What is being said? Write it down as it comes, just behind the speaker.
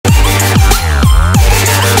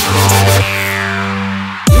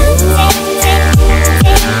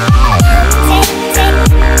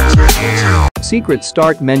Secret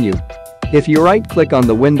Start menu. If you right-click on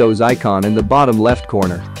the Windows icon in the bottom left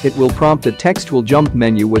corner, it will prompt a textual jump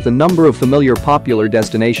menu with a number of familiar popular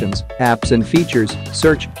destinations, apps and features,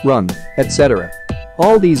 search, run, etc.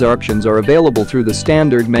 All these options are available through the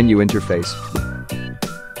standard menu interface.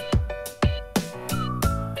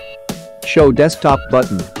 Show Desktop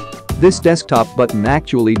button. This desktop button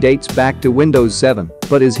actually dates back to Windows 7,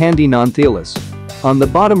 but is handy nonetheless. On the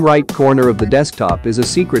bottom right corner of the desktop is a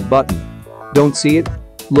secret button. Don't see it?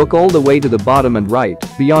 Look all the way to the bottom and right,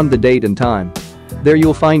 beyond the date and time. There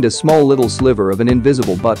you'll find a small little sliver of an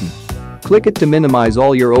invisible button. Click it to minimize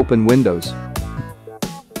all your open windows.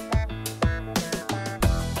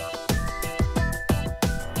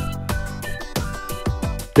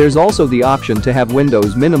 There's also the option to have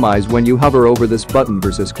windows minimize when you hover over this button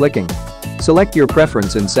versus clicking. Select your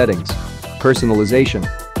preference in Settings, Personalization,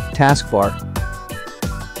 Taskbar.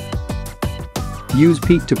 Use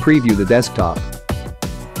Peek to preview the desktop.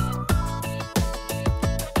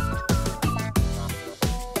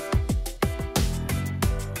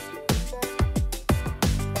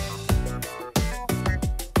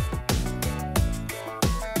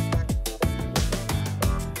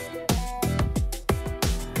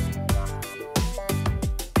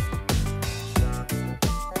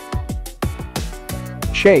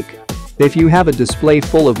 Shake. If you have a display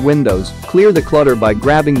full of windows, clear the clutter by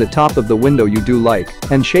grabbing the top of the window you do like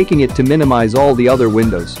and shaking it to minimize all the other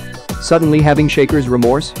windows. Suddenly having shaker's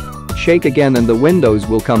remorse? Shake again and the windows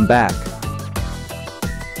will come back.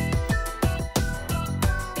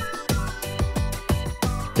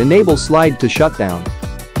 Enable slide to shutdown.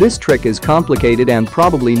 This trick is complicated and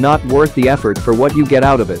probably not worth the effort for what you get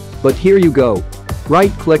out of it, but here you go.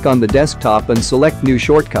 Right-click on the desktop and select New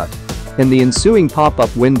Shortcut. In the ensuing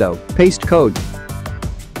pop-up window, paste code.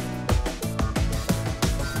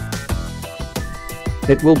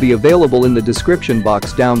 It will be available in the description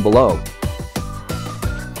box down below.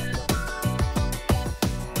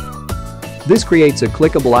 This creates a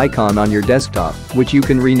clickable icon on your desktop, which you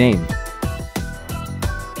can rename.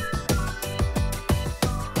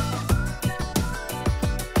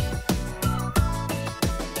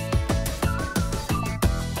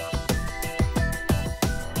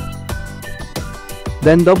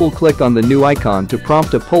 Then double-click on the new icon to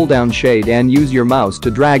prompt a pull-down shade and use your mouse to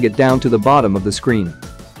drag it down to the bottom of the screen.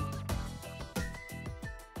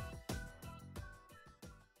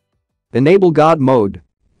 Enable GodMode.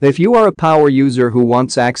 If you are a power user who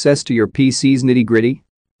wants access to your PC's nitty-gritty,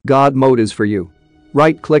 GodMode is for you.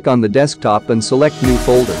 Right-click on the desktop and select New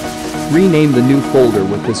Folder. Rename the new folder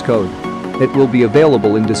with this code. It will be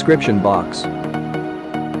available in description box.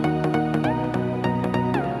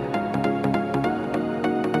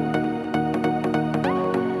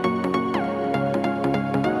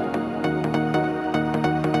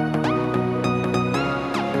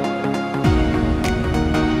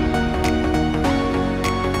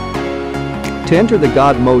 To enter the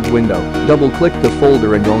GodMode window, double-click the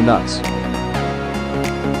folder and go nuts.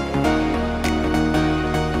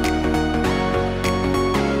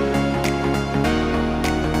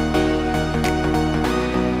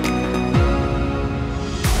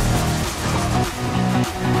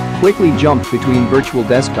 Quickly jump between virtual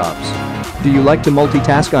desktops. Do you like to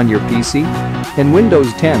multitask on your PC? In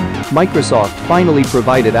Windows 10, Microsoft finally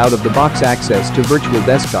provided out-of-the-box access to virtual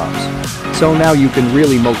desktops. So now you can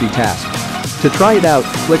really multitask. To try it out,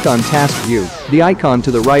 click on Task View, the icon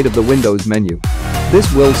to the right of the Windows menu.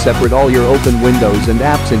 This will separate all your open windows and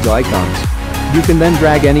apps into icons. You can then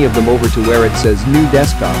drag any of them over to where it says New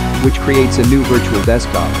Desktop, which creates a new virtual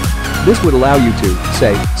desktop. This would allow you to,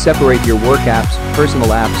 say, separate your work apps, personal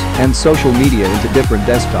apps, and social media into different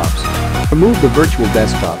desktops. Remove the virtual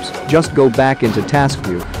desktops, just go back into Task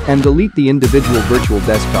View, and delete the individual virtual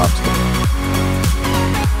desktops.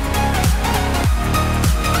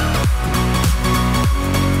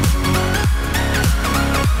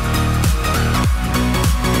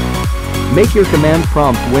 Make your command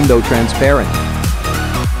prompt window transparent.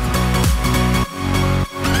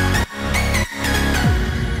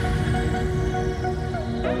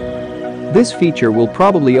 This feature will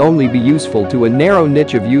probably only be useful to a narrow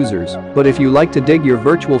niche of users, but if you like to dig your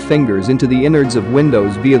virtual fingers into the innards of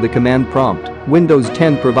Windows via the command prompt, Windows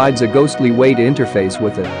 10 provides a ghostly way to interface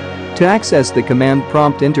with it. To access the command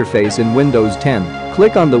prompt interface in Windows 10,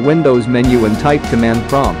 click on the Windows menu and type command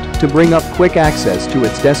prompt to bring up quick access to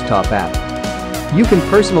its desktop app. You can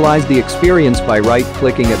personalize the experience by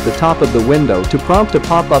right-clicking at the top of the window to prompt a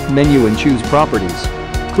pop-up menu and choose Properties.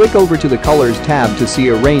 Click over to the Colors tab to see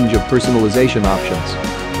a range of personalization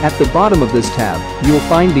options. At the bottom of this tab, you'll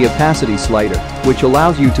find the opacity slider, which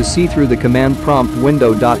allows you to see through the command prompt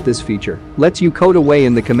window. This feature lets you code away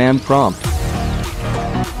in the command prompt.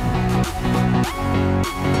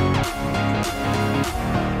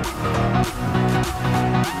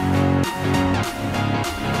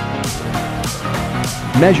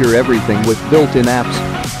 Measure everything with built-in apps.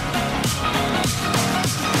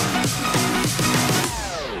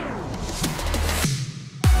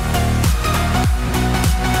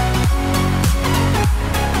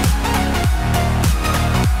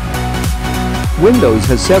 Windows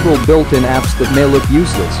has several built-in apps that may look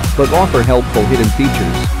useless, but offer helpful hidden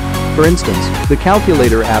features. For instance, the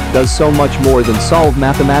calculator app does so much more than solve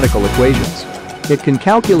mathematical equations. It can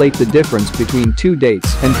calculate the difference between two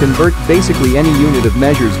dates and convert basically any unit of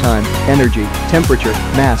measures: time, energy, temperature,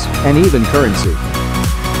 mass, and even currency.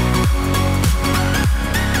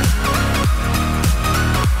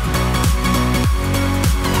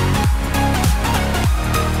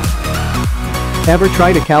 Ever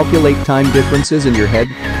try to calculate time differences in your head?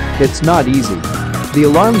 It's not easy. The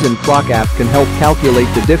Alarms and Clock app can help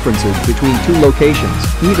calculate the differences between two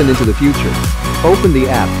locations, even into the future. Open the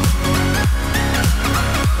app.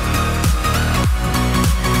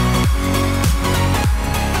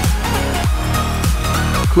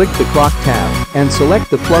 Click the Clock tab and select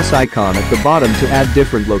the plus icon at the bottom to add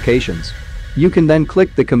different locations. You can then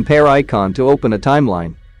click the Compare icon to open a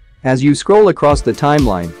timeline. As you scroll across the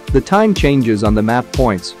timeline, the time changes on the map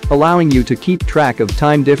points, allowing you to keep track of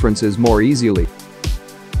time differences more easily.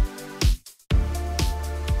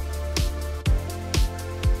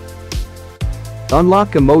 Unlock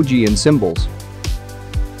emoji and symbols.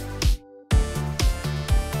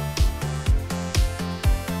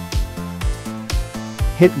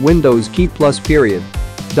 Hit Windows key plus period.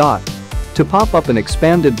 To pop up an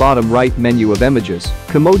expanded bottom right menu of images,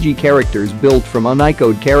 Emoji characters built from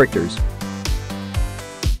Unicode characters.